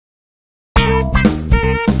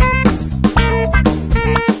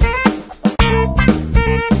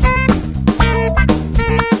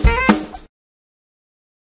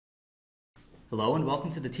Hello and welcome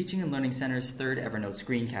to the Teaching and Learning Center's third Evernote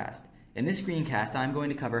screencast. In this screencast, I'm going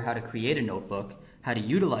to cover how to create a notebook, how to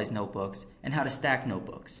utilize notebooks, and how to stack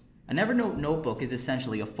notebooks. An Evernote notebook is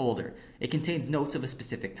essentially a folder. It contains notes of a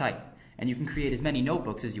specific type, and you can create as many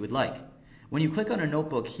notebooks as you would like. When you click on a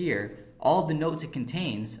notebook here, all of the notes it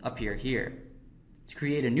contains appear here. To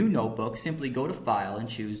create a new notebook, simply go to File and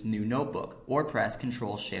choose New Notebook, or press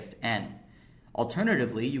Ctrl-Shift-N.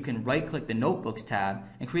 Alternatively, you can right-click the Notebooks tab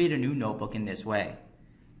and create a new notebook in this way.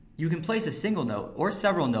 You can place a single note or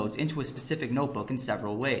several notes into a specific notebook in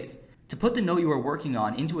several ways. To put the note you are working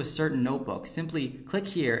on into a certain notebook, simply click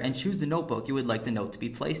here and choose the notebook you would like the note to be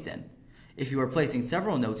placed in. If you are placing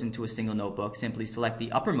several notes into a single notebook, simply select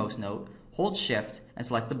the uppermost note, hold Shift, and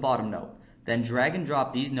select the bottom note. Then drag and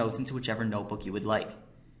drop these notes into whichever notebook you would like.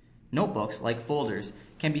 Notebooks, like folders,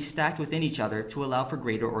 can be stacked within each other to allow for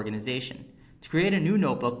greater organization. To create a new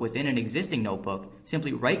notebook within an existing notebook,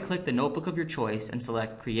 simply right-click the notebook of your choice and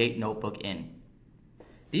select Create Notebook In.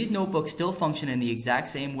 These notebooks still function in the exact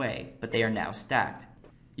same way, but they are now stacked.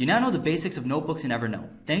 You now know the basics of notebooks in Evernote.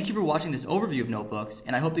 Thank you for watching this overview of notebooks,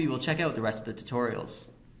 and I hope that you will check out the rest of the tutorials.